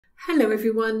Hello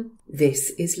everyone,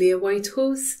 this is Leah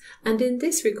Whitehorse, and in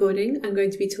this recording I'm going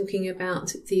to be talking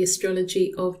about the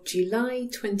astrology of July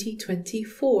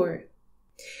 2024.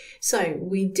 So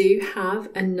we do have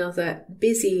another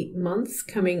busy month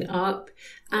coming up,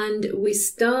 and we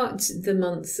start the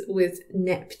month with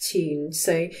Neptune.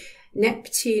 So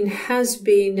Neptune has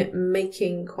been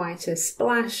making quite a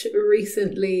splash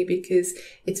recently because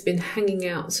it's been hanging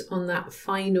out on that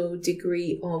final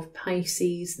degree of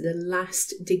Pisces, the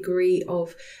last degree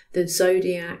of the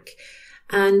zodiac.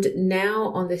 And now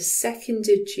on the 2nd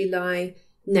of July,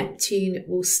 Neptune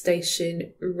will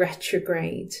station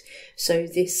retrograde. So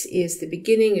this is the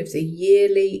beginning of the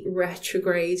yearly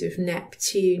retrograde of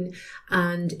Neptune,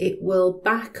 and it will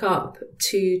back up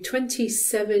to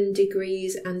 27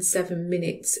 degrees and 7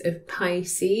 minutes of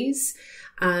Pisces,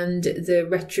 and the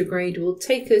retrograde will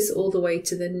take us all the way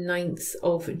to the 9th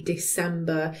of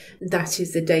December. That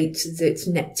is the date that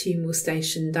Neptune will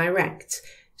station direct.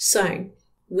 So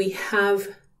we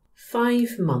have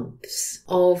 5 months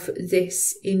of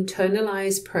this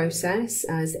internalized process,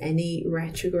 as any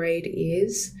retrograde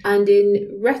is. And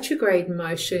in retrograde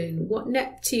motion, what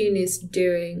Neptune is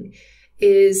doing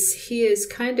is he is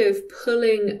kind of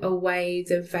pulling away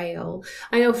the veil.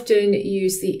 I often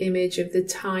use the image of the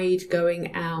tide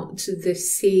going out. The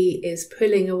sea is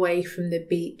pulling away from the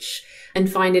beach.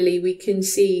 And finally, we can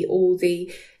see all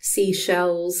the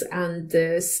seashells and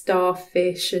the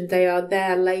starfish, and they are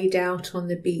there laid out on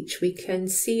the beach. We can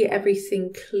see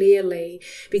everything clearly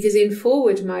because in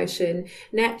forward motion,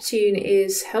 Neptune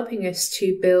is helping us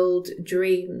to build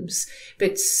dreams.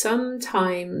 But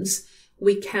sometimes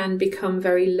we can become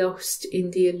very lost in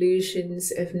the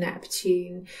illusions of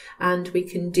Neptune, and we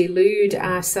can delude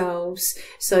ourselves.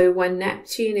 So when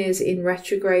Neptune is in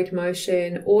retrograde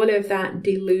motion, all of that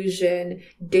delusion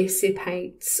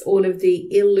dissipates, all of the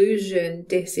illusion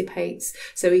dissipates,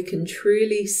 so we can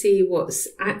truly see what's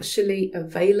actually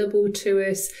available to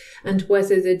us and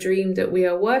whether the dream that we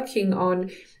are working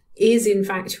on is in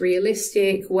fact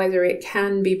realistic, whether it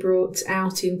can be brought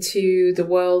out into the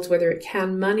world, whether it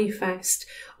can manifest,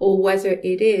 or whether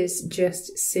it is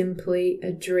just simply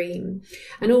a dream.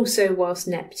 And also, whilst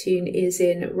Neptune is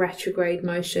in retrograde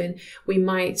motion, we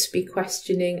might be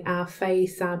questioning our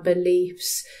faith, our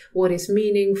beliefs, what is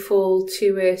meaningful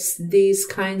to us. These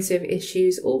kinds of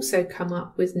issues also come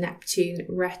up with Neptune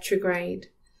retrograde.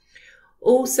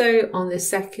 Also on the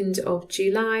 2nd of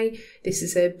July, this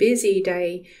is a busy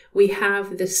day, we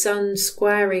have the Sun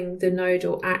squaring the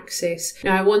nodal axis.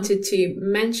 Now I wanted to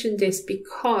mention this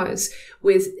because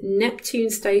with Neptune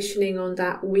stationing on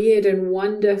that weird and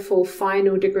wonderful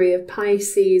final degree of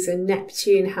Pisces, and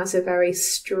Neptune has a very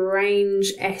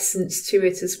strange essence to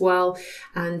it as well,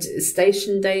 and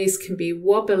station days can be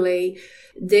wobbly.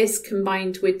 This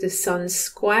combined with the Sun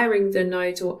squaring the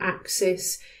nodal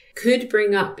axis could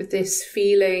bring up this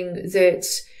feeling that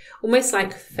almost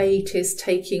like fate is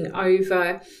taking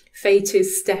over, fate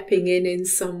is stepping in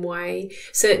some way.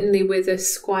 Certainly with a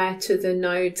square to the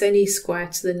nodes, any square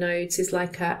to the nodes is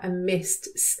like a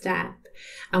missed step.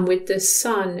 And with the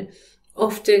Sun,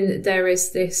 often there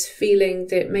is this feeling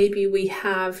that maybe we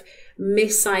have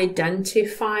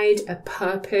misidentified a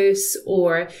purpose,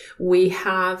 or we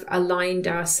have aligned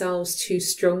ourselves too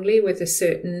strongly with a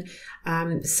certain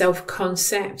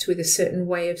self-concept, with a certain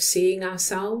way of seeing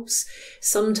ourselves.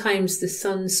 Sometimes the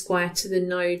Sun square to the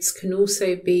nodes can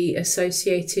also be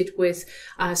associated with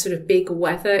sort of big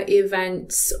weather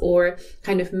events or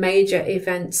kind of major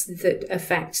events that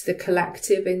affect the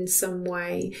collective in some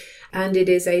way. And it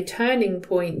is a turning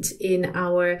point in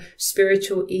our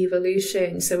spiritual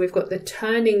evolution. So we've got the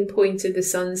turning point of the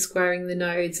Sun squaring the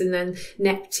nodes, and then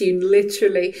Neptune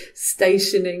literally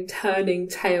stationing, turning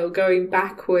tail, going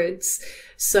backwards.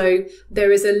 So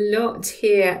there is a lot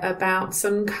here about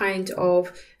some kind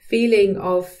of feeling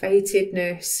of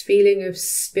fatedness, feeling of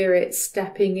spirit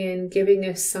stepping in, giving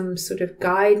us some sort of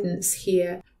guidance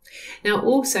here. Now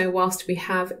also, whilst we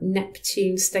have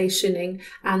Neptune stationing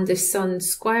and the Sun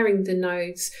squaring the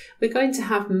nodes, we're going to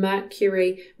have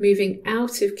Mercury moving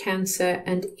out of Cancer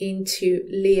and into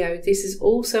Leo. This is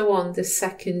also on the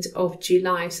 2nd of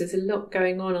July, so there's a lot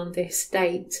going on this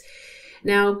date.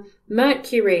 Now,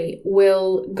 Mercury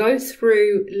will go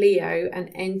through Leo and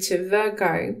enter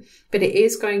Virgo, but it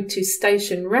is going to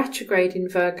station retrograde in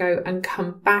Virgo and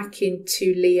come back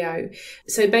into Leo.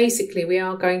 So basically, we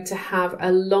are going to have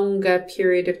a longer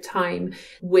period of time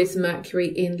with Mercury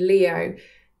in Leo.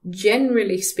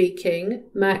 Generally speaking,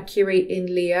 Mercury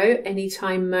in Leo,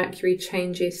 anytime Mercury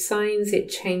changes signs, it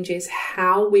changes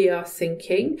how we are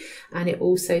thinking, and it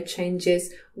also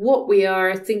changes what we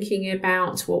are thinking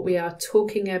about, what we are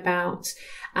talking about.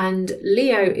 And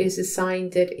Leo is a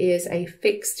sign that is a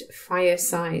fixed fire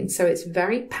sign. So it's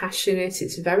very passionate,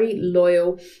 it's very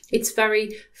loyal, it's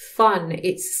very fun.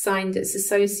 It's a sign that's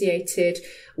associated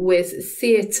with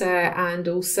theatre and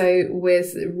also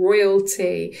with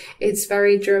royalty. It's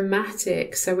very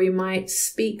dramatic. So we might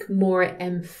speak more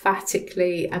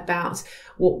emphatically about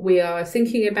what we are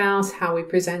thinking about, how we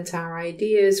present our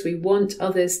ideas. We want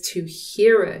others to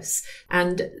hear us.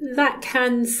 And that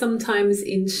can sometimes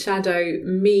in shadow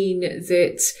mean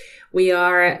that we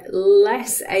are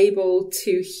less able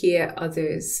to hear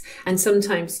others. And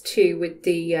sometimes too, with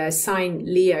the sign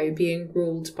Leo being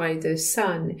ruled by the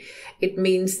sun, it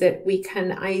means that we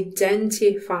can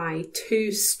identify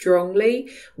too strongly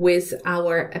with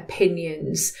our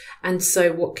opinions. And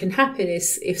so what can happen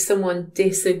is if someone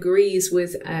disagrees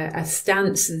with a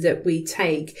stance that we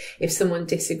take, if someone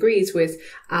disagrees with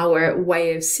our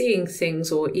way of seeing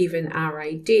things or even our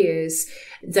ideas,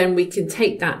 then we can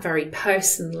take that very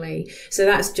personally. So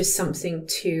that's just something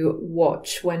to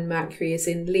watch when Mercury is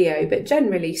in Leo. But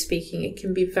generally speaking, it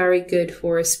can be very good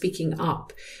for us speaking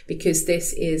up, because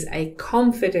this is a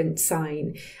confident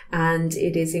sign and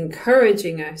it is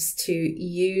encouraging us to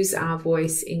use our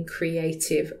voice in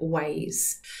creative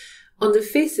ways. On the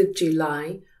 5th of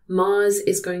July, Mars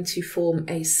is going to form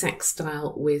a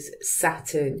sextile with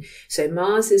Saturn. So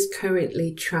Mars is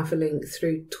currently traveling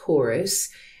through Taurus,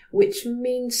 which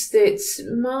means that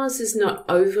Mars is not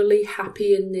overly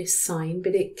happy in this sign,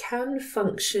 but it can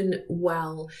function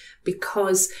well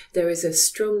because there is a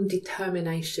strong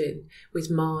determination with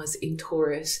Mars in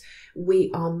Taurus. We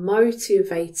are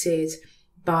motivated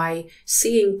by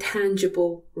seeing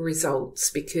tangible results,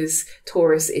 because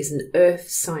Taurus is an earth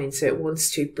sign, so it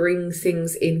wants to bring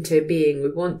things into being.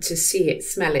 We want to see it,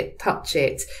 smell it, touch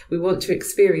it. We want to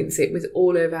experience it with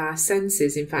all of our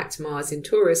senses. In fact, Mars in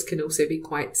Taurus can also be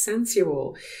quite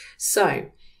sensual. So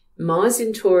Mars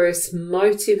in Taurus,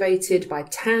 motivated by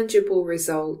tangible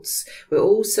results. We're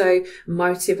also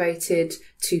motivated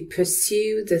to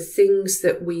pursue the things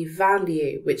that we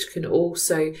value, which can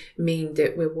also mean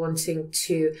that we're wanting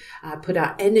to put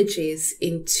our energies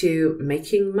into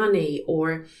making money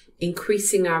or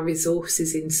increasing our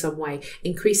resources in some way,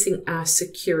 increasing our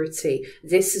security.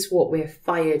 This is what we're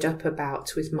fired up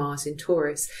about with Mars in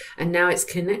Taurus. And now it's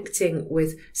connecting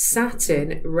with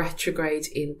Saturn retrograde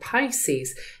in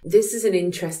Pisces. This is an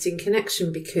interesting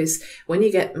connection because when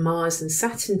you get Mars and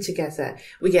Saturn together,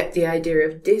 we get the idea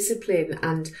of discipline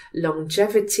and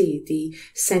longevity, the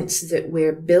sense that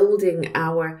we're building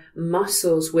our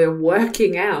muscles, we're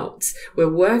working out, we're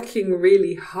working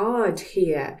really hard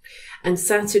here. And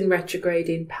Saturn retrograde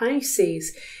in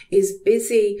Pisces is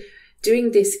busy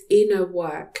doing this inner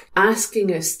work,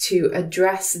 asking us to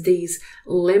address these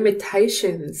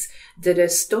limitations that are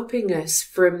stopping us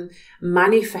from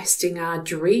manifesting our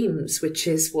dreams, which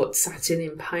is what Saturn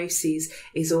in Pisces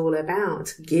is all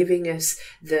about, giving us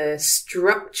the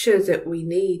structure that we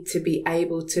need to be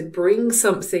able to bring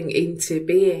something into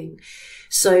being.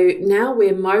 So now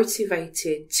we're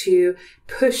motivated to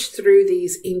push through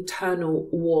these internal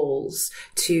walls,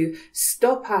 to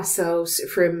stop ourselves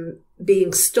from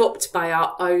being stopped by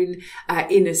our own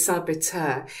inner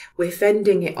saboteur. We're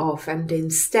fending it off and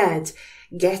instead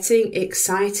getting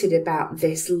excited about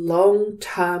this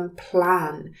long-term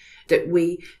plan that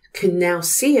we can now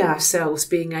see ourselves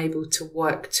being able to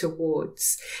work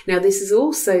towards. Now, this is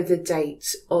also the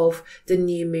date of the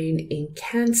new moon in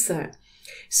Cancer.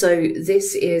 So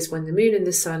this is when the moon and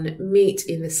the sun meet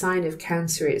in the sign of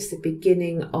Cancer. It's the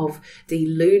beginning of the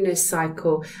lunar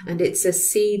cycle and it's a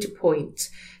seed point.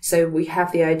 So we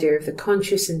have the idea of the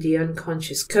conscious and the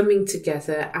unconscious coming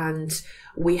together, and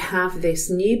we have this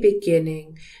new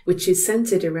beginning, which is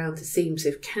centered around the themes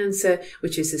of Cancer,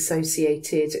 which is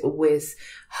associated with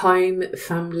home,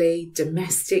 family,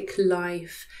 domestic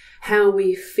life, how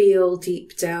we feel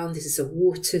deep down. This is a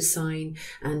water sign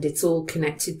and it's all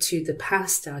connected to the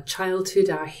past, our childhood,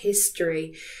 our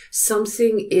history.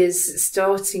 Something is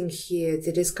starting here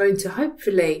that is going to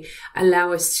hopefully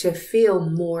allow us to feel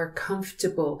more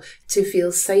comfortable, to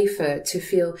feel safer, to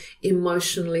feel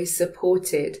emotionally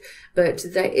supported. But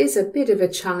there is a bit of a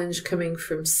challenge coming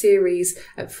from Ceres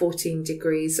at 14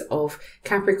 degrees of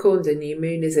Capricorn. The new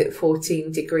moon is at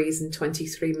 14 degrees and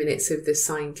 23 minutes of the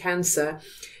sign Cancer.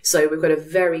 So we've got a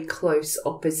very close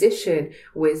opposition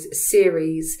with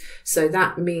Ceres. So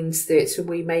that means that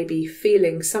we may be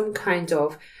feeling some kind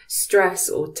of stress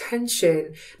or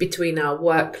tension between our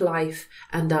work life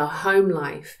and our home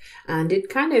life. And it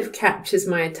kind of captures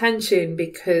my attention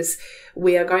because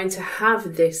we are going to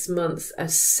have this month a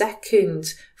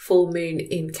second full moon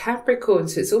in Capricorn.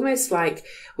 So it's almost like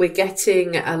we're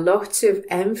getting a lot of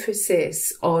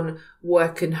emphasis on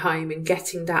work and home and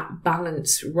getting that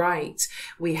balance right.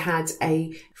 We had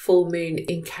a full moon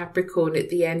in Capricorn at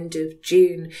the end of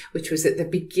June, which was at the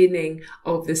beginning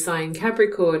of the sign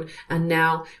Capricorn. And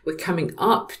now we're coming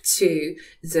up to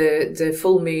the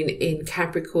full moon in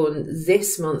Capricorn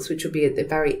this month, which will be at the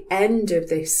very end of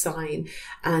this sign.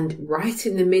 And right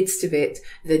in the midst of it,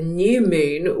 the new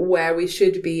moon, where we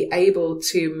should be able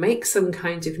to make some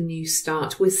kind of new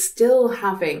start. We're still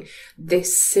having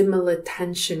this similar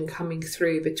tension coming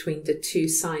through between the two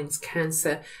signs,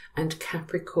 Cancer and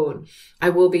Capricorn. I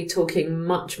will be talking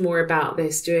much more about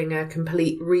this, doing a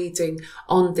complete reading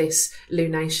on this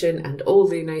lunation and all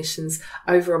lunations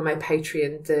over on my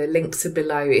Patreon. The links are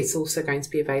below. It's also going to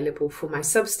be available for my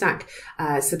Substack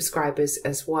subscribers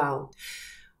as well.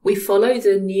 We follow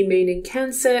the new moon in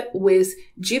Cancer with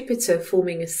Jupiter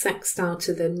forming a sextile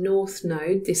to the North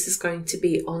Node. This is going to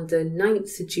be on the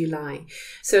 9th of July.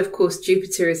 So, of course,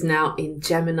 Jupiter is now in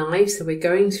Gemini. So we're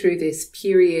going through this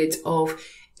period of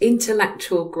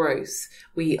intellectual growth.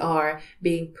 We are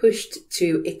being pushed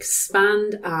to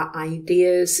expand our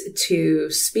ideas,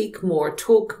 to speak more,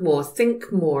 talk more,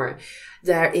 think more.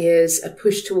 There is a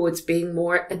push towards being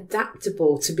more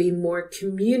adaptable, to be more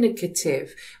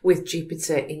communicative with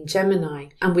Jupiter in Gemini.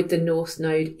 And with the North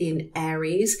Node in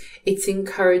Eris, it's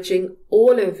encouraging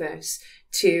all of us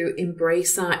to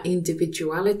embrace our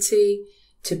individuality,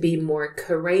 to be more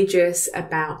courageous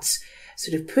about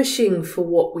sort of pushing for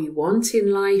what we want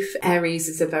in life. Eris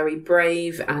is a very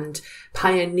brave and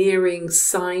pioneering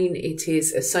sign. It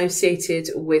is associated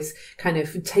with kind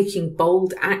of taking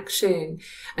bold action.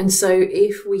 And so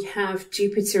if we have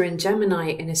Jupiter and Gemini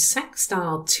in a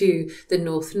sextile to the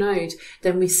North Node,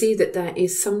 then we see that there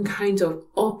is some kind of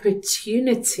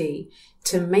opportunity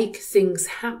to make things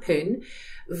happen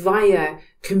via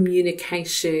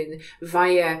communication,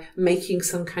 via making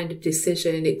some kind of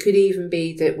decision. It could even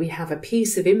be that we have a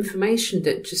piece of information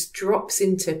that just drops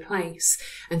into place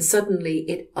and suddenly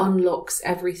it unlocks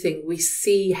everything. We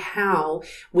see how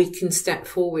we can step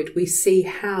forward. We see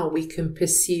how we can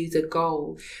pursue the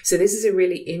goal. So this is a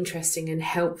really interesting and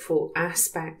helpful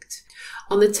aspect.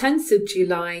 On the 10th of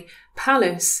July,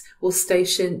 Pallas will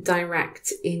station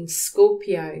direct in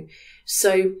Scorpio.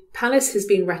 So Pallas has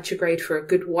been retrograde for a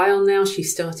good while now. She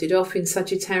started off in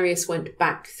Sagittarius, went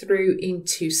back through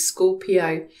into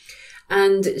Scorpio.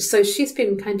 And so she's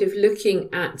been kind of looking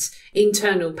at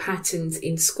internal patterns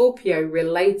in Scorpio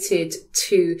related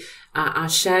to our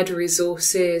shared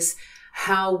resources,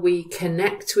 how we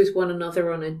connect with one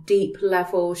another on a deep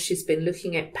level. She's been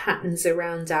looking at patterns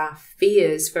around our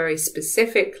fears very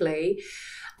specifically.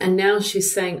 And now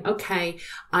she's saying, okay,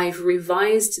 I've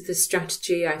revised the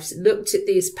strategy. I've looked at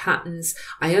these patterns.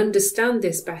 I understand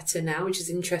this better now, which is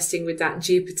interesting with that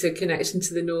Jupiter connection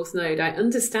to the North Node. I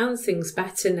understand things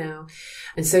better now.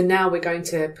 And so now we're going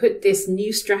to put this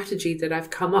new strategy that I've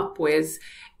come up with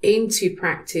into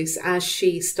practice as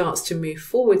she starts to move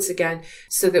forwards again,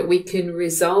 so that we can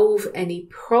resolve any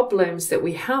problems that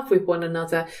we have with one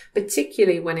another,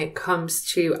 particularly when it comes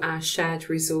to our shared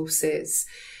resources.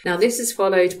 Now, this is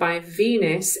followed by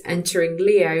Venus entering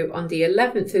Leo on the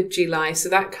 11th of July. So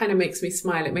that kind of makes me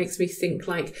smile. It makes me think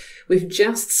like we've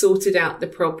just sorted out the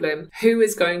problem. Who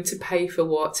is going to pay for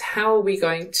what? How are we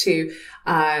going to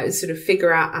sort of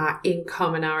figure out our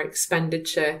income and our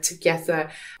expenditure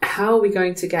together? How are we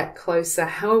going to get closer?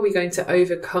 How are we going to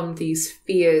overcome these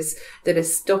fears that are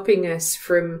stopping us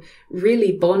from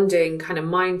really bonding kind of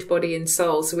mind, body and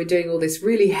soul? So we're doing all this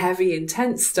really heavy,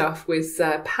 intense stuff with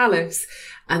Pallas.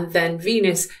 And then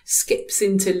Venus skips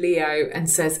into Leo and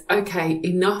says, okay,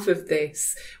 enough of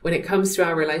this. When it comes to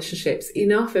our relationships,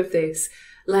 enough of this.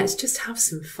 Let's just have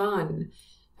some fun.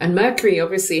 And Mercury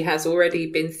obviously has already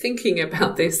been thinking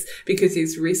about this because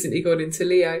he's recently gone into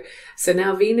Leo. So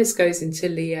now Venus goes into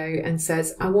Leo and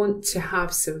says, I want to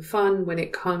have some fun when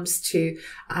it comes to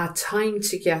our time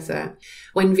together.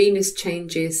 When Venus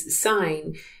changes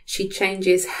sign, she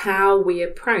changes how we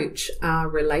approach our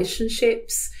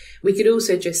relationships. We could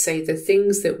also just say the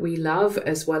things that we love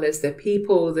as well as the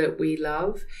people that we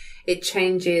love. It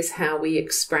changes how we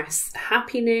express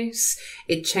happiness.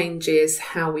 It changes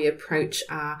how we approach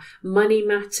our money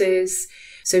matters.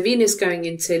 So Venus going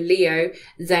into Leo,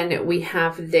 then we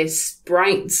have this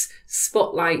bright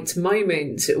spotlight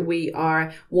moment. We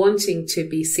are wanting to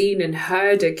be seen and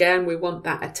heard again. We want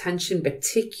that attention,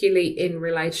 particularly in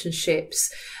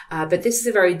relationships. But this is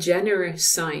a very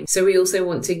generous sign. So we also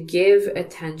want to give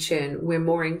attention. We're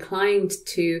more inclined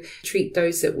to treat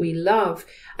those that we love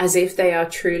as if they are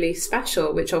truly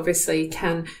special, which obviously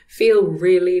can feel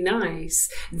really nice.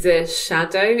 The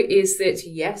shadow is that,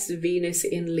 yes, Venus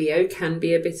in Leo can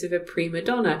be a bit of a prima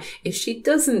donna if she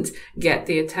doesn't get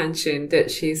the attention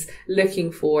that she's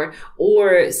looking for,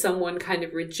 or someone kind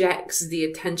of rejects the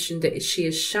attention that she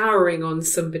is showering on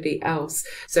somebody else.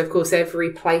 So of course,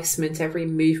 every placement, every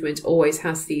movement always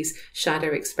has these shadow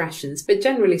expressions. But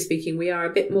generally speaking, we are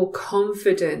a bit more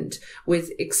confident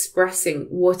with expressing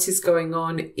what is going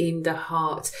on in the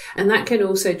heart. And that can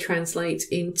also translate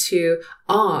into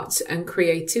art and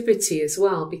creativity as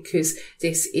well, because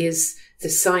this is the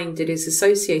sign that is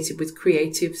associated with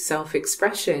creative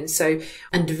self-expression. So,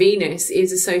 and Venus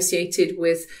is associated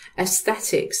with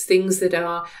aesthetics, things that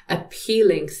are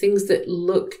appealing, things that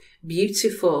look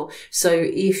beautiful. So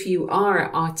if you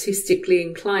are artistically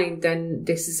inclined, then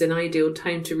this is an ideal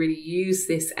time to really use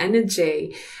this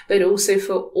energy. But also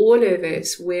for all of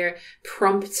us, we're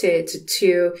prompted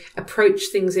to approach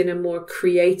things in a more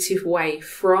creative way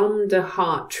from the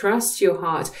heart. Trust your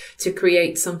heart to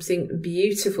create something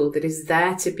beautiful that is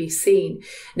there to be seen.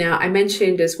 Now, I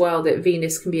mentioned as well that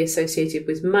Venus can be associated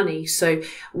with money. So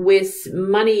with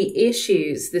money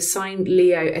issues, the sign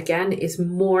Leo, again, is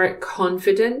more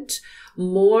confident,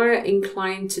 more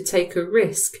inclined to take a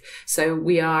risk. So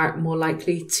we are more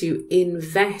likely to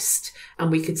invest. And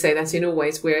we could say that in all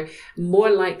ways. We're more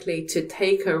likely to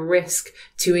take a risk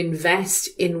to invest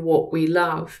in what we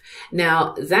love.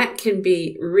 Now, that can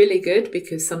be really good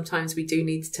because sometimes we do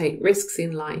need to take risks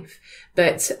in life.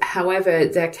 But however,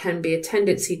 there can be a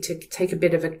tendency to take a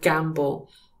bit of a gamble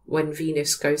when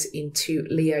Venus goes into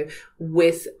Leo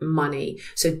with money.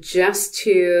 So just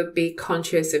to be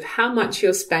conscious of how much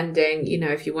you're spending, you know,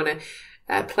 if you want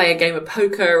to play a game of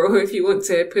poker, or if you want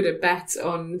to put a bet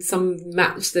on some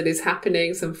match that is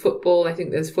happening, some football. I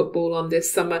think there's football on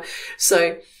this summer.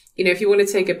 So, you know, if you want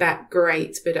to take a bet,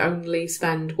 great, but only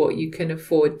spend what you can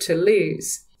afford to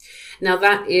lose. Now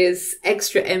that is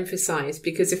extra emphasized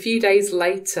because a few days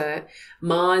later,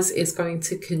 Mars is going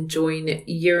to conjoin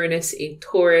Uranus in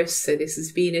Taurus. So this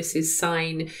is Venus's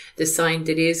sign, the sign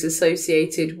that is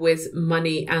associated with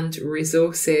money and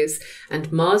resources.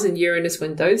 And Mars and Uranus,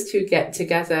 when those two get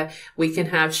together, we can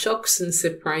have shocks and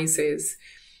surprises.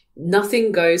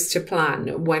 Nothing goes to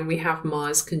plan when we have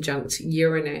Mars conjunct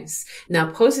Uranus. Now,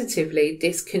 positively,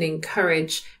 this can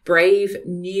encourage brave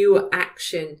new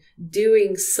action,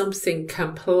 doing something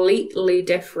completely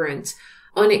different,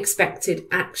 unexpected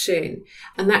action.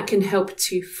 And that can help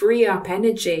to free up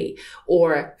energy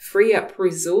or free up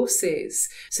resources.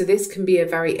 So this can be a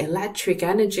very electric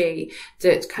energy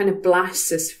that kind of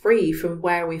blasts us free from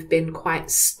where we've been quite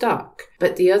stuck.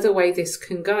 But the other way this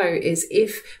can go is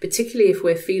particularly if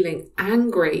we're feeling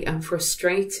angry and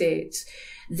frustrated,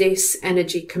 this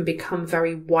energy can become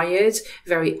very wired,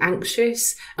 very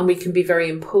anxious, and we can be very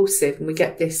impulsive. And we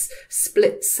get this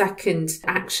split-second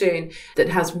action that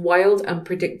has wild,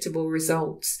 unpredictable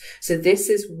results. So this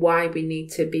is why we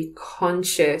need to be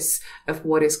conscious of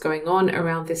what is going on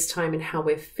around this time and how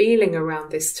we're feeling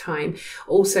around this time.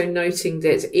 Also noting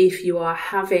that if you are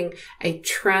having a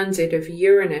transit of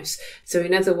Uranus, so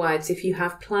in other words, if you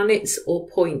have planets or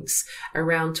points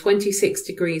around 26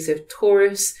 degrees of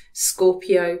Taurus,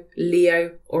 Scorpio,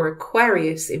 Leo, or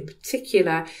Aquarius in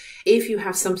particular, if you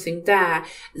have something there,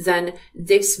 then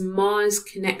this Mars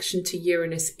connection to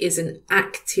Uranus is an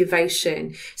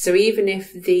activation. So even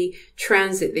if the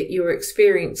transit that you're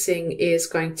experiencing is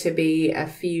going to be a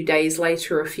few days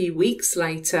later, or a few weeks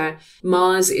later,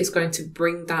 Mars is going to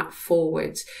bring that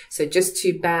forward. So just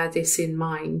to bear this in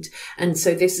mind. And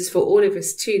so this is for all of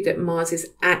us too, that Mars is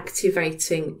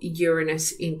activating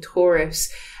Uranus in Taurus.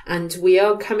 And we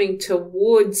are coming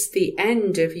towards the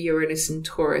end of Uranus and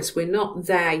Taurus. We're not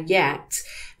there yet,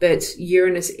 but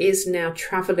Uranus is now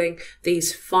traveling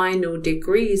these final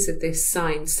degrees of this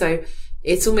sign. So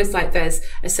it's almost like there's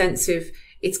a sense of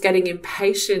it's getting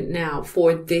impatient now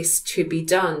for this to be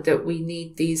done, that we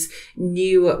need these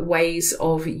new ways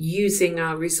of using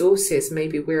our resources.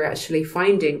 Maybe we're actually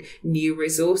finding new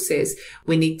resources.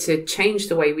 We need to change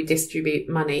the way we distribute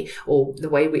money or the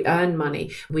way we earn money.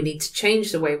 We need to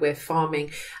change the way we're farming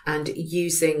and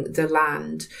using the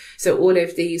land. So all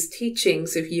of these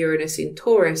teachings of Uranus in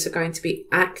Taurus are going to be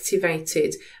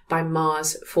activated by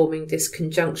Mars forming this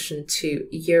conjunction to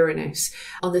Uranus.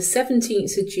 On the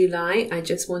 17th of July, I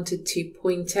just wanted to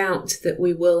point out that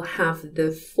we will have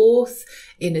the fourth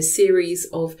in a series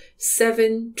of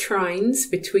 7 trines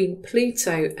between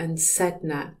Pluto and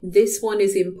Sedna. This one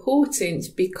is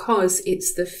important because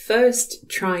it's the first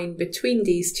trine between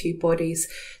these two bodies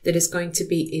that is going to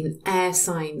be in air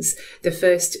signs. The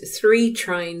first 3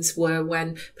 trines were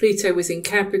when Pluto was in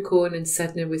Capricorn and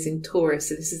Sedna was in Taurus.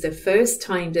 So this is the first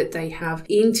time that they have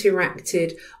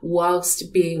interacted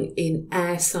whilst being in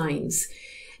air signs.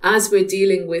 As we're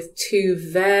dealing with 2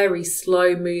 very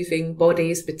slow moving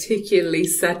bodies, particularly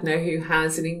Sedna, who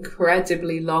has an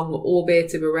incredibly long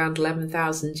orbit of around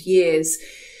 11,000 years,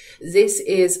 this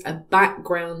is a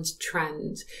background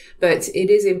trend, but it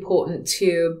is important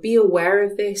to be aware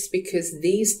of this because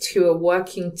these 2 are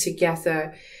working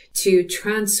together to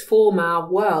transform our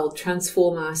world,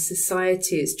 transform our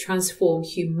societies, transform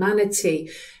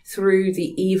humanity through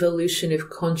the evolution of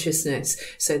consciousness.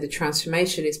 So the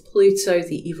transformation is Pluto,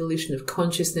 the evolution of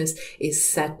consciousness is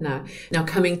Sedna. Now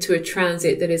coming to a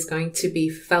transit that is going to be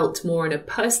felt more on a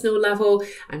personal level,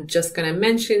 I'm just going to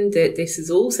mention that this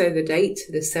is also the date,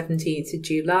 the 17th of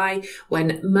July,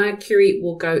 when Mercury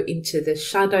will go into the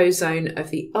shadow zone of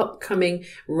the upcoming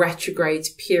retrograde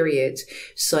period.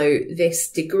 So this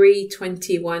degree,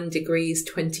 21 degrees,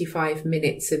 25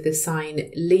 minutes of the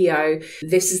sign Leo,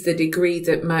 this is the degree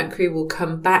that Mercury will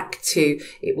come back to.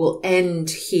 It will end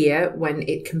here when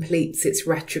it completes its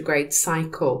retrograde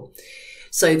cycle.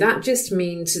 So that just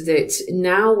means that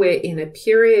now we're in a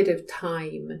period of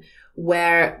time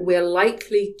where we're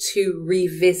likely to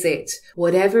revisit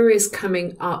whatever is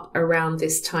coming up around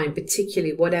this time,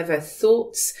 particularly whatever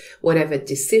thoughts, whatever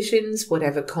decisions,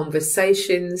 whatever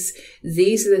conversations.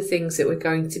 These are the things that we're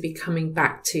going to be coming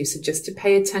back to. So just to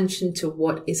pay attention to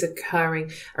what is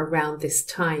occurring around this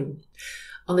time.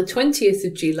 On the 20th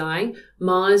of July,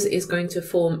 Mars is going to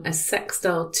form a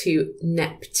sextile to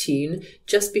Neptune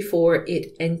just before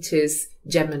it enters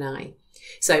Gemini.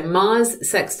 So Mars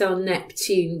sextile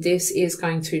Neptune, this is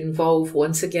going to involve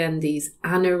once again these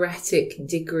anaretic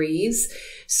degrees.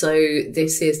 So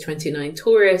this is 29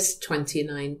 Taurus,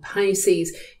 29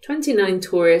 Pisces. 29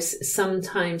 Taurus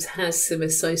sometimes has some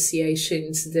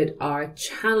associations that are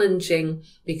challenging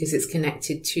because it's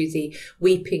connected to the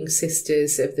weeping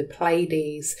sisters of the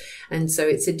Pleiades. And so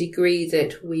it's a degree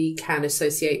that we can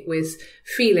associate with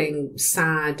feeling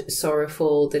sad,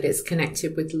 sorrowful, that it's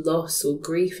connected with loss or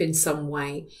grief in some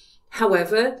way.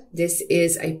 However, this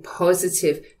is a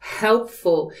positive,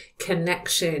 helpful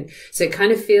connection. So it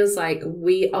kind of feels like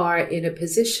we are in a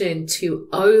position to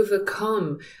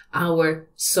overcome our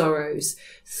sorrows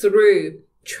through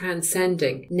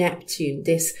transcending Neptune,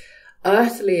 this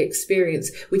earthly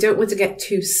experience. We don't want to get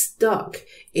too stuck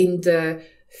in the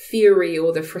fury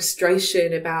or the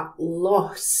frustration about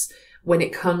loss when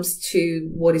it comes to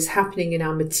what is happening in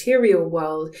our material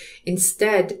world.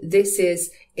 Instead, this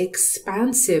is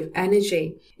expansive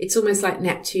energy. It's almost like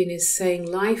Neptune is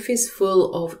saying life is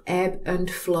full of ebb and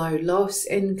flow, loss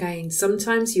and gain.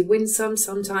 Sometimes you win some,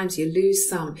 sometimes you lose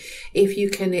some. If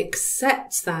you can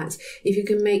accept that, if you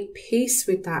can make peace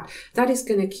with that, that is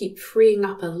going to keep freeing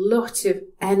up a lot of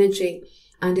energy,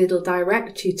 and it'll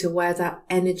direct you to where that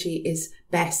energy is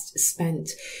best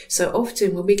spent. So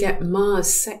often when we get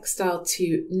Mars sextile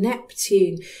to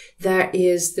Neptune, there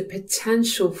is the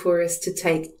potential for us to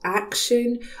take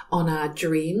action on our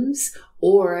dreams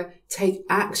or take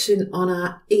action on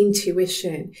our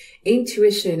intuition.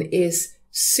 Intuition is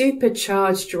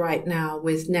supercharged right now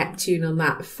with Neptune on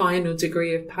that final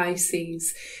degree of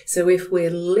Pisces. So if we're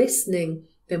listening,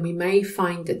 then we may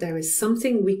find that there is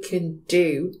something we can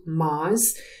do,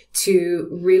 Mars, to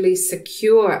really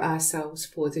secure ourselves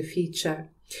for the future.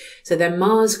 So then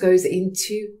Mars goes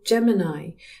into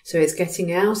Gemini. So it's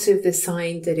getting out of the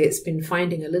sign that it's been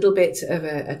finding a little bit of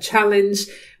a challenge,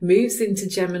 moves into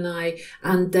Gemini,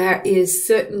 and there is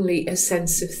certainly a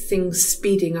sense of things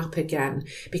speeding up again,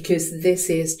 because this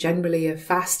is generally a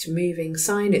fast moving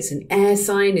sign. It's an air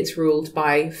sign. It's ruled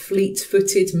by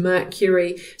fleet-footed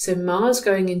Mercury. So Mars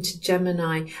going into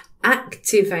Gemini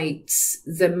activates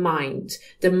the mind.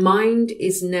 The mind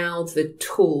is now the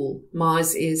tool.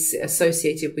 Mars is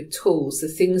associated with tools, the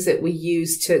things that we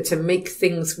use to make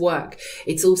things work.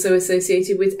 It's also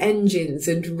associated with engines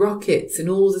and rockets and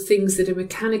all the things that are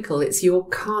mechanical. It's your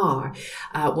car.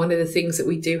 One of the things that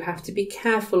we do have to be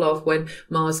careful of when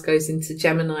Mars goes into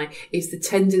Gemini is the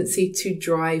tendency to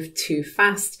drive too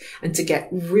fast and to get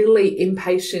really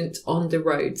impatient on the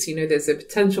roads. You know, there's a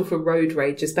potential for road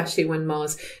rage, especially when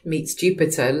Mars meets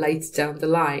Jupiter later down the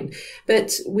line. But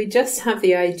we just have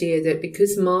the idea that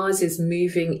because Mars is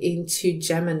moving into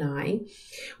Gemini,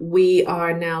 we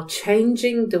are now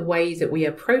changing the way that we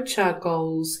approach our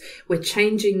goals. We're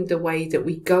changing the way that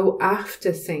we go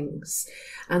after things.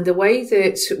 And the way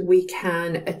that we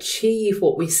can achieve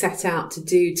what we set out to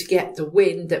do to get the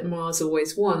win that Mars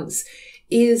always wants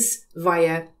is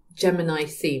via Gemini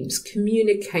themes,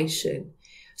 communication.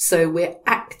 So we're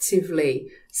actively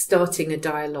starting a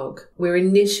dialogue. We're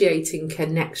initiating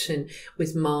connection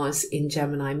with Mars in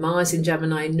Gemini. Mars in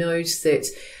Gemini knows that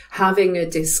having a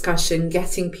discussion,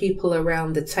 getting people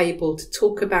around the table to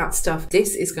talk about stuff,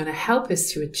 this is going to help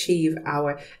us to achieve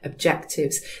our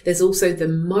objectives. There's also the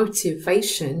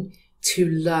motivation to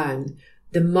learn,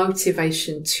 the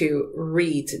motivation to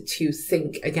read, to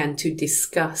think, again, to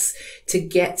discuss, to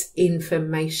get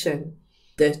information.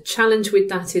 The challenge with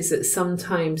that is that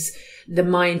sometimes the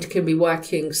mind can be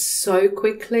working so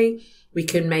quickly, we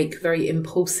can make very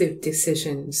impulsive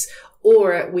decisions,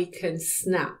 or we can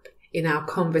snap in our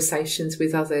conversations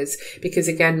with others, because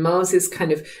again, Mars is kind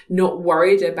of not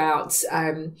worried about,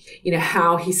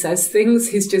 how he says things.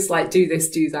 He's just like, do this,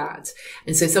 do that.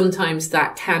 And so sometimes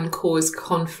that can cause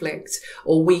conflict,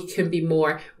 or we can be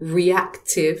more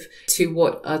reactive to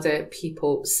what other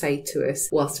people say to us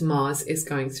whilst Mars is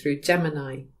going through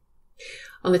Gemini.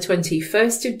 On the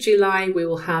 21st of July, we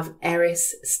will have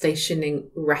Eris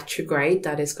stationing retrograde.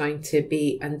 That is going to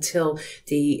be until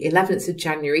the 11th of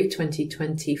January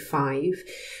 2025.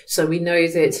 So we know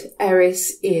that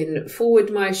Eris in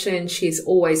forward motion, she's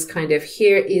always kind of,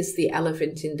 here is the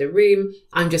elephant in the room.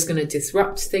 I'm just going to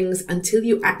disrupt things until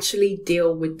you actually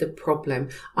deal with the problem.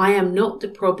 I am not the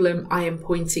problem. I am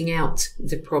pointing out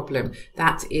the problem.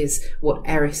 That is what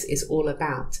Eris is all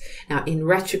about. Now, in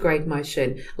retrograde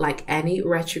motion, like any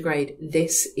retrograde,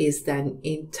 this is then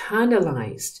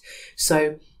internalized.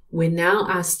 So we're now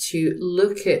asked to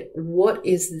look at what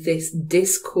is this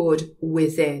discord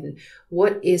within?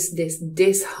 What is this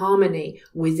disharmony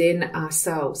within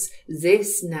ourselves?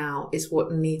 This now is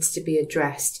what needs to be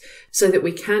addressed so that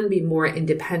we can be more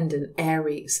independent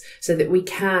Aries, so that we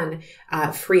can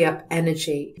free up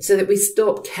energy, so that we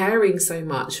stop caring so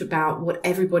much about what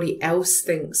everybody else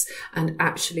thinks and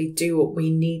actually do what we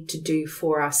need to do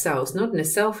for ourselves. Not in a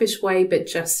selfish way, but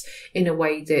just in a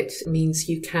way that means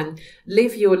you can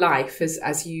live your life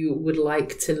as you would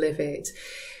like to live it.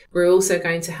 We're also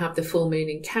going to have the full moon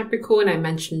in Capricorn. I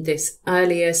mentioned this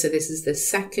earlier. So this is the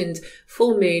second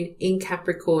full moon in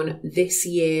Capricorn this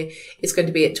year. It's going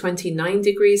to be at 29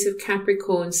 degrees of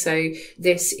Capricorn. So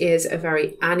this is a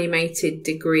very animated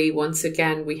degree. Once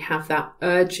again, we have that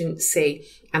urgency.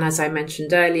 And as I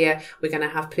mentioned earlier, we're going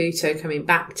to have Pluto coming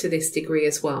back to this degree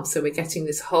as well. So we're getting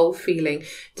this whole feeling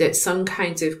that some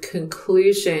kind of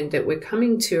conclusion that we're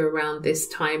coming to around this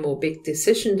time, or big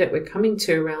decision that we're coming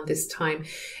to around this time,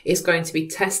 is going to be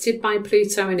tested by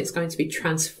Pluto, and it's going to be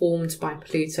transformed by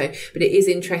Pluto. But it is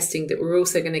interesting that we're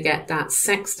also going to get that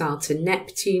sextile to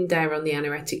Neptune there on the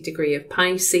anaretic degree of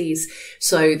Pisces.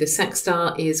 So the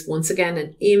sextile is once again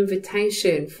an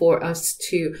invitation for us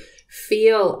to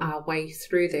feel our way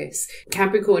through this.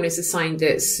 Capricorn is a sign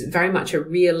that's very much a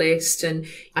realist, and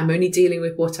I'm only dealing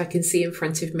with what I can see in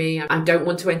front of me. I don't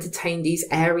want to entertain these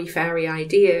airy-fairy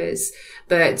ideas.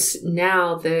 But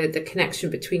now the connection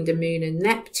between the moon and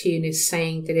Neptune is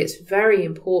saying that it's very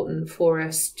important for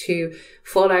us to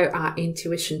follow our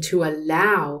intuition, to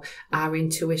allow our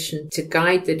intuition to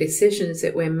guide the decisions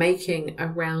that we're making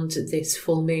around this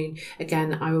full moon.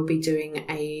 Again, I will be doing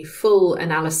a full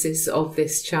analysis of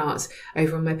this chart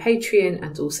over on my Patreon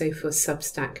and also for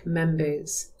Substack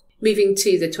members. Moving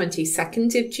to the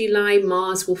 22nd of July,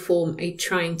 Mars will form a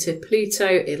trine to Pluto.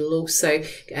 It'll also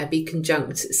be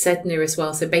conjunct Sedna as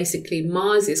well. So basically,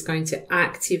 Mars is going to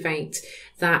activate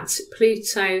that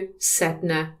Pluto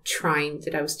Sedna trine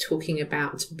that I was talking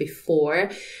about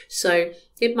before. So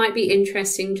it might be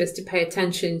interesting just to pay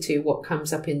attention to what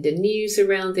comes up in the news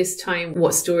around this time,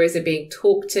 what stories are being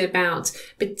talked about,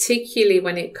 particularly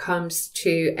when it comes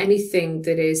to anything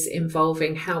that is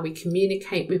involving how we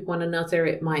communicate with one another.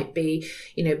 It might be,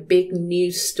 big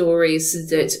news stories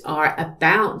that are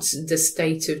about the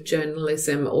state of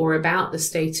journalism or about the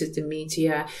state of the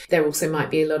media. There also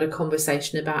might be a lot of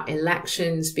conversation about elections.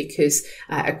 elections, because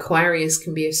Aquarius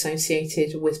can be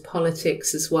associated with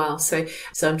politics as well. So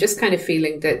I'm just kind of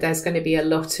feeling that there's going to be a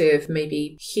lot of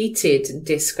maybe heated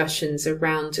discussions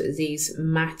around these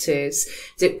matters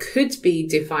that could be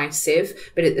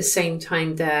divisive, but at the same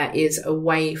time, there is a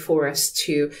way for us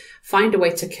to find a way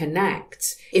to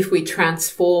connect. If we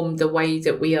transform the way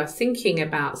that we are thinking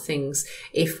about things,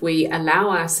 if we allow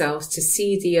ourselves to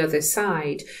see the other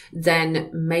side, then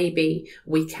maybe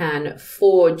we can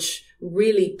forge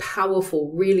really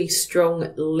powerful, really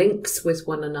strong links with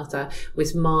one another,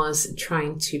 with Mars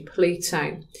trine to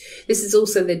Pluto. This is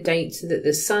also the date that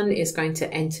the Sun is going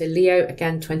to enter Leo,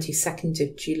 again 22nd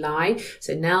of July.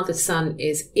 So now the Sun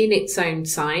is in its own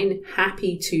sign,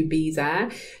 happy to be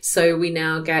there. So we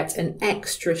now get an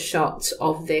extra shot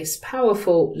of this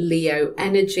powerful Leo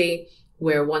energy.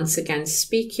 We're once again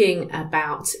speaking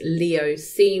about Leo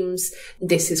themes.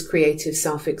 This is creative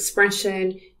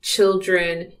self-expression,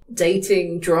 children,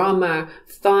 dating, drama,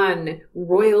 fun,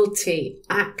 royalty,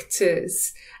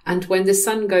 actors. And when the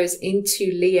Sun goes into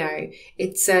Leo,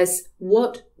 it says,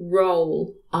 what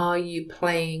role are you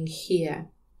playing here?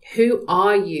 Who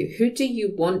are you? Who do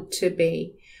you want to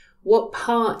be? What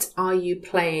part are you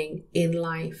playing in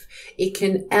life? It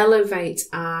can elevate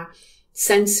our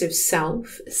sense of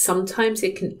self. Sometimes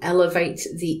it can elevate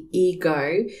the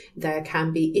ego. There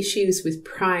can be issues with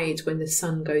pride when the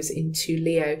Sun goes into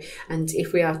Leo. And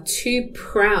if we are too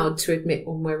proud to admit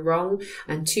when we're wrong,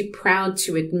 and too proud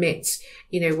to admit,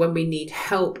 when we need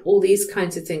help, all these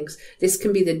kinds of things, this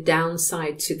can be the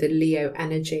downside to the Leo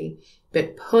energy.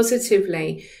 But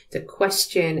positively, the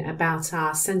question about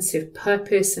our sense of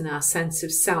purpose and our sense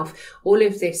of self, all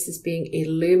of this is being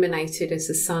illuminated as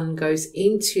the Sun goes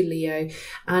into Leo,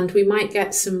 and we might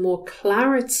get some more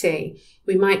clarity.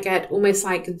 We might get almost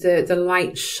like the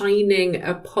light shining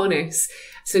upon us,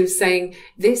 sort of saying,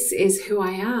 this is who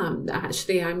I am.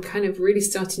 Actually, I'm kind of really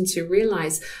starting to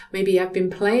realize maybe I've been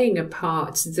playing a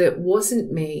part that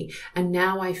wasn't me, and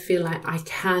now I feel like I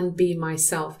can be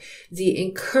myself. The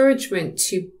encouragement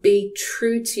to be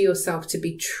true to yourself, to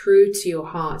be true to your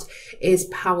heart, is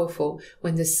powerful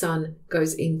when the Sun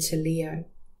goes into Leo.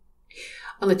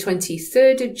 On the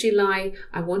 23rd of July,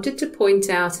 I wanted to point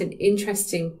out an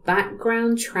interesting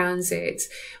background transit,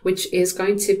 which is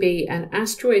going to be an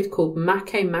asteroid called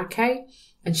Makemake,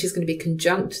 and she's going to be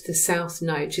conjunct the South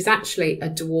Node. She's actually a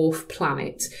dwarf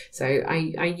planet. So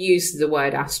I use the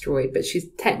word asteroid, but she's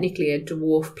technically a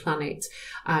dwarf planet.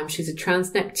 She's a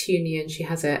trans-Neptunian. She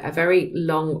has a very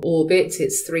long orbit.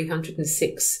 It's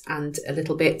 306 and a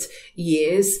little bit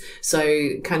years.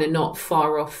 So kind of not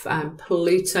far off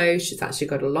Pluto. She's actually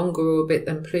got a longer orbit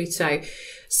than Pluto.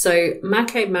 So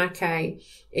Makemake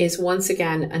is once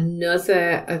again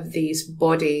another of these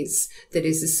bodies that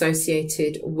is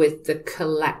associated with the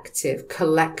collective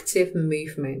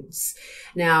movements.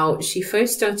 Now, she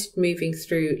first started moving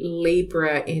through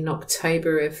Libra in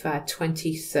October of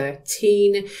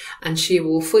 2013, and she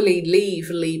will fully leave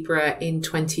Libra in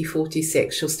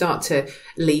 2046. She'll start to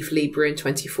leave Libra in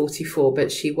 2044, but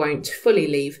she won't fully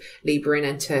leave Libra and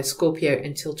enter Scorpio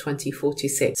until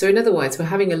 2046. So in other words, we're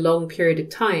having a long period of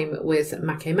time with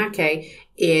Makemake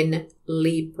in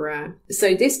Libra.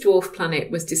 So this dwarf planet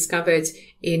was discovered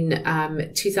in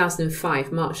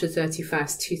 2005, March the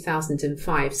 31st,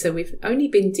 2005. So we've only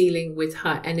been dealing with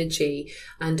her energy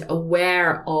and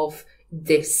aware of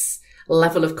this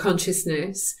level of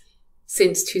consciousness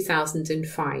since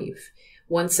 2005.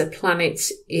 Once a planet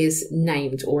is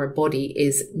named or a body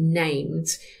is named,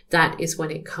 that is when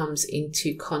it comes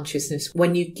into consciousness.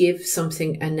 When you give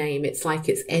something a name, it's like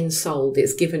it's ensouled,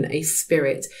 it's given a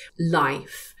spirit,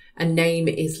 life. A name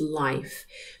is life.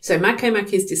 So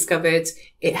Makemake is discovered.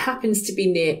 It happens to be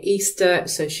near Easter,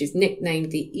 so she's nicknamed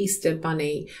the Easter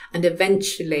Bunny, and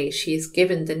eventually she is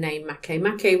given the name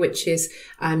Makemake, which is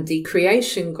the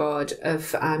creation god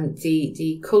of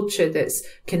the culture that's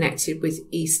connected with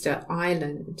Easter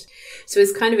Island. So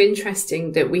it's kind of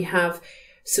interesting that we have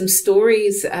some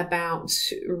stories about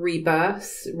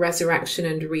rebirth, resurrection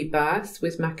and rebirth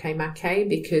with Makemake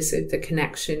because of the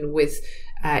connection with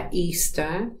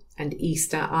Easter and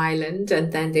Easter Island,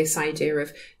 and then this idea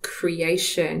of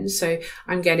creation. So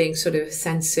I'm getting sort of a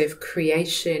sense of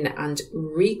creation and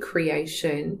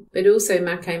recreation, but also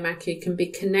Makemake can be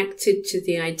connected to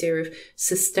the idea of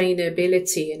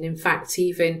sustainability, and in fact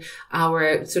even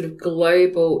our sort of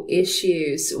global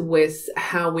issues with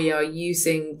how we are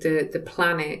using the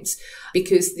planet,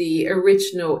 because the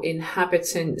original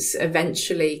inhabitants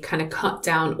eventually kind of cut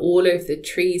down all of the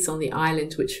trees on the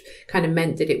island, which kind of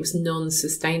meant that it was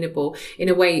non-sustainable sustainable. In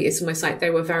a way, it's almost like they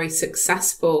were very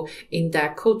successful in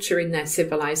their culture, in their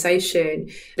civilization,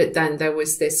 but then there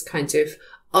was this kind of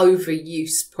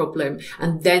overuse problem.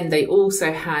 And then they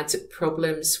also had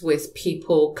problems with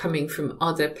people coming from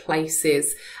other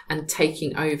places and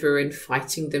taking over and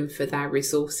fighting them for their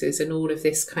resources and all of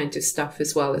this kind of stuff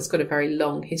as well. It's got a very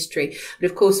long history. But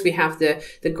of course, we have the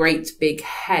great big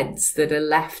heads that are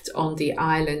left on the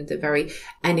island, the very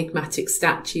enigmatic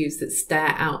statues that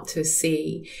stare out to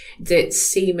sea, that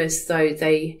seem as though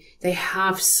they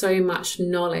have so much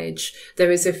knowledge.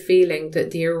 There is a feeling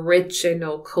that the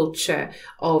original culture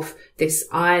of this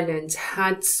island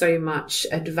had so much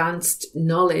advanced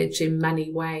knowledge in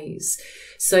many ways.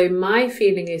 So my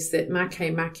feeling is that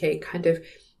Makemake kind of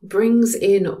brings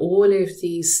in all of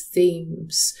these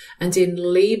themes. And in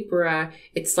Libra,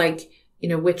 it's like, you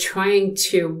know, we're trying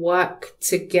to work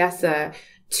together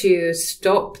to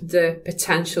stop the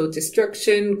potential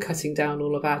destruction, cutting down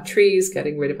all of our trees,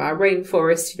 getting rid of our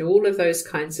rainforest, you know, all of those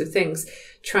kinds of things,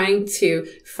 trying to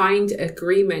find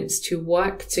agreements to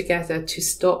work together to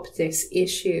stop this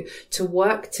issue, to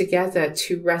work together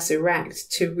to resurrect,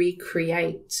 to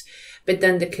recreate. But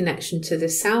then the connection to the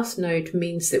South Node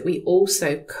means that we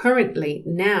also currently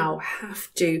now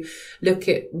have to look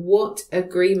at what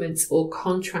agreements or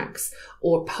contracts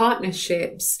or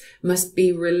partnerships must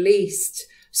be released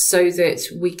so that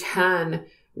we can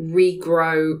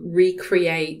regrow,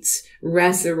 recreate,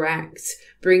 resurrect,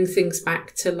 bring things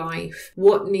back to life.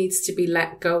 What needs to be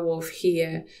let go of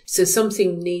here? So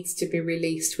something needs to be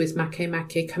released with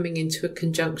Makemake coming into a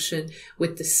conjunction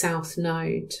with the South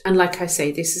Node. And like I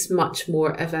say, this is much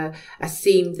more of a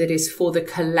theme that is for the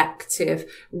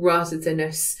collective rather than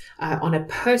us on a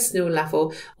personal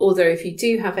level. Although if you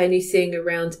do have anything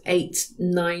around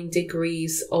 8-9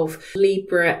 degrees of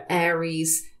Libra,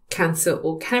 Aries, Cancer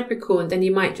or Capricorn, then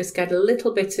you might just get a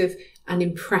little bit of an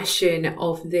impression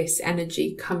of this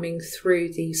energy coming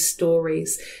through these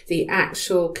stories. The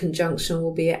actual conjunction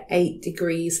will be at 8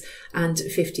 degrees and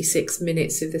 56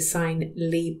 minutes of the sign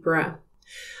Libra.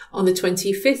 On the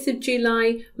 25th of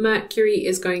July, Mercury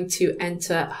is going to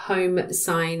enter home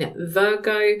sign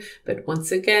Virgo. But once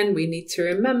again, we need to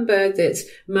remember that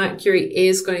Mercury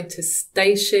is going to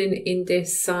station in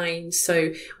this sign.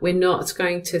 So we're not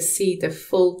going to see the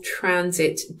full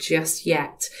transit just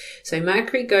yet. So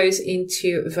Mercury goes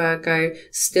into Virgo,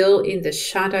 still in the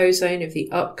shadow zone of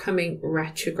the upcoming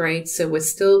retrograde. So we're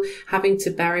still having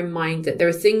to bear in mind that there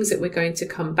are things that we're going to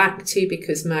come back to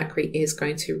because Mercury is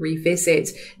going to revisit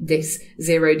this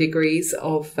 0 degrees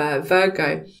of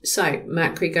Virgo. So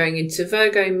Mercury going into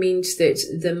Virgo means that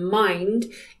the mind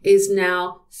is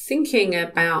now thinking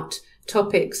about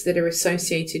topics that are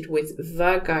associated with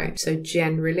Virgo. So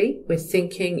generally, we're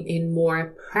thinking in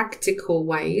more practical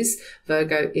ways.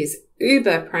 Virgo is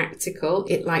uber practical.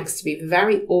 It likes to be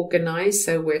very organized.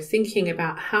 So we're thinking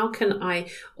about how can I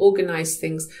organize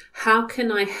things? How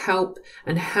can I help?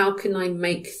 And how can I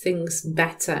make things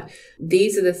better?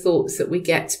 These are the thoughts that we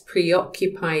get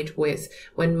preoccupied with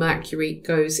when Mercury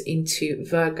goes into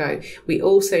Virgo. We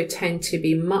also tend to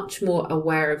be much more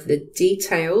aware of the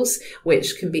details,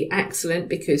 which can be excellent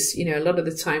because, you know, a lot of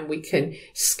the time we can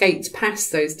skate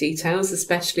past those details,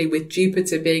 especially with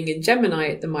Jupiter being in Gemini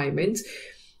at the moment.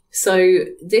 So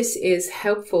this is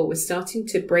helpful. We're starting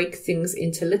to break things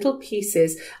into little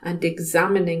pieces and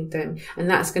examining them. And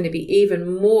that's going to be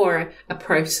even more a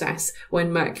process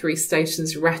when Mercury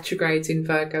stations retrograde in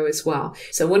Virgo as well.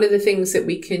 So one of the things that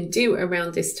we can do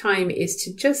around this time is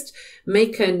to just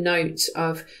make a note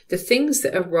of the things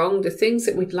that are wrong, the things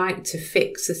that we'd like to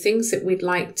fix, the things that we'd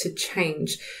like to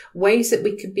change, ways that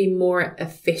we could be more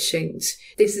efficient.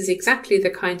 This is exactly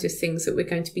the kind of things that we're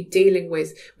going to be dealing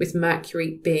with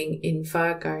Mercury being in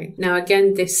Virgo. Now,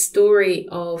 again, this story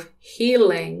of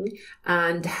healing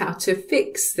and how to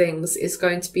fix things is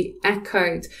going to be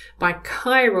echoed by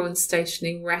Chiron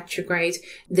stationing retrograde.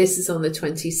 This is on the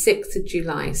 26th of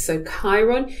July. So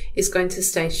Chiron is going to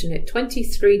station at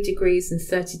 23 degrees and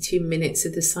 32 minutes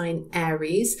of the sign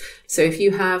Eris. So if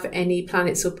you have any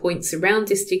planets or points around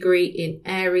this degree in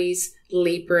Aries,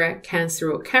 Libra,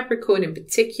 Cancer or Capricorn in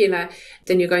particular,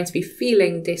 then you're going to be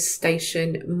feeling this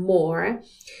station more.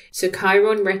 So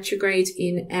Chiron retrograde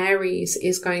in Aries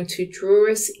is going to draw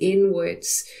us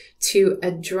inwards to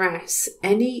address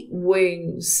any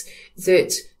wounds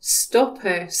that stop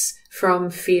us from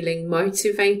feeling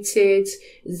motivated,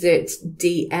 that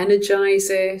de-energize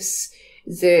us,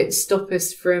 that stop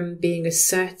us from being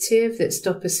assertive, that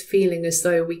stop us feeling as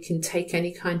though we can take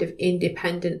any kind of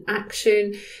independent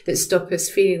action, that stop us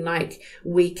feeling like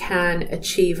we can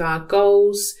achieve our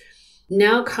goals.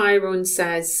 Now Chiron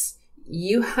says,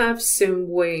 you have some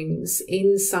wounds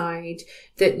inside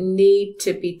that need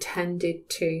to be tended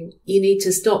to. You need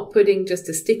to stop putting just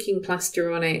a sticking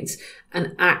plaster on it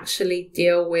and actually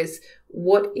deal with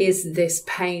what is this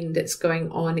pain that's going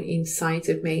on inside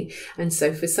of me. And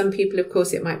so for some people, of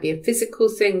course, it might be a physical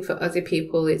thing. For other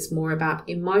people, it's more about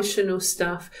emotional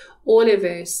stuff. All of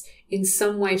us, in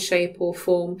some way, shape or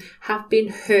form, have been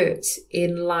hurt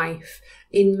in life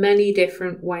in many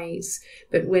different ways.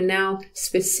 But we're now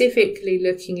specifically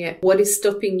looking at what is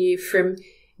stopping you from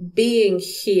being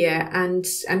here and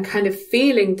kind of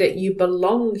feeling that you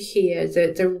belong here,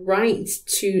 the right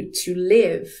to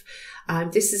live.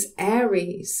 This is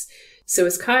Eris. So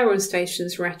as Chiron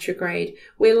stations retrograde,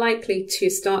 we're likely to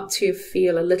start to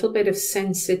feel a little bit of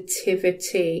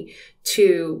sensitivity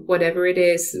to whatever it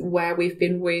is, where we've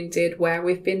been wounded, where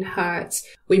we've been hurt.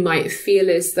 We might feel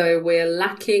as though we're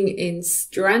lacking in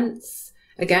strength,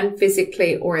 again,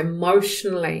 physically or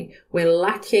emotionally, we're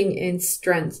lacking in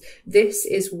strength. This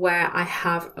is where I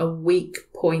have a weak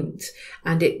point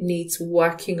and it needs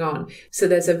working on. So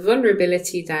there's a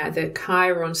vulnerability there that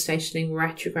Chiron stationing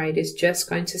retrograde is just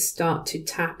going to start to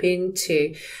tap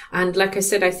into. And like I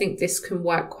said, I think this can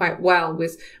work quite well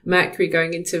with Mercury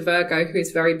going into Virgo, who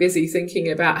is very busy thinking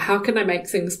about how can I make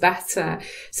things better.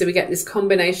 So we get this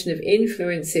combination of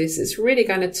influences that's really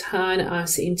going to turn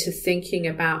us into thinking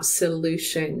about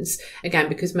solutions. Again,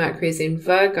 because Mercury is in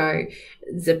Virgo,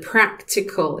 the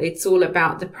practical, it's all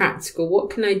about the practical.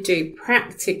 What can I do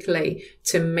practically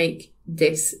to make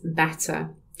this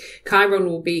better? Chiron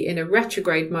will be in a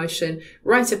retrograde motion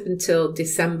right up until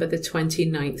December the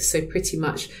 29th, so pretty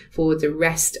much for the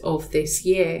rest of this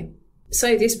year.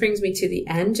 So this brings me to the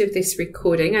end of this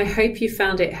recording. I hope you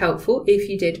found it helpful. If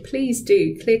you did, please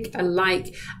do click a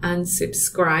like and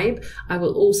subscribe. I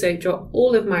will also drop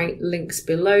all of my links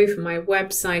below for my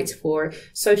website, for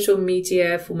social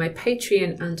media, for my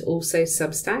Patreon, and also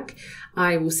Substack.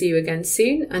 I will see you again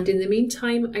soon. And in the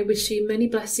meantime, I wish you many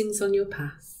blessings on your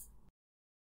path.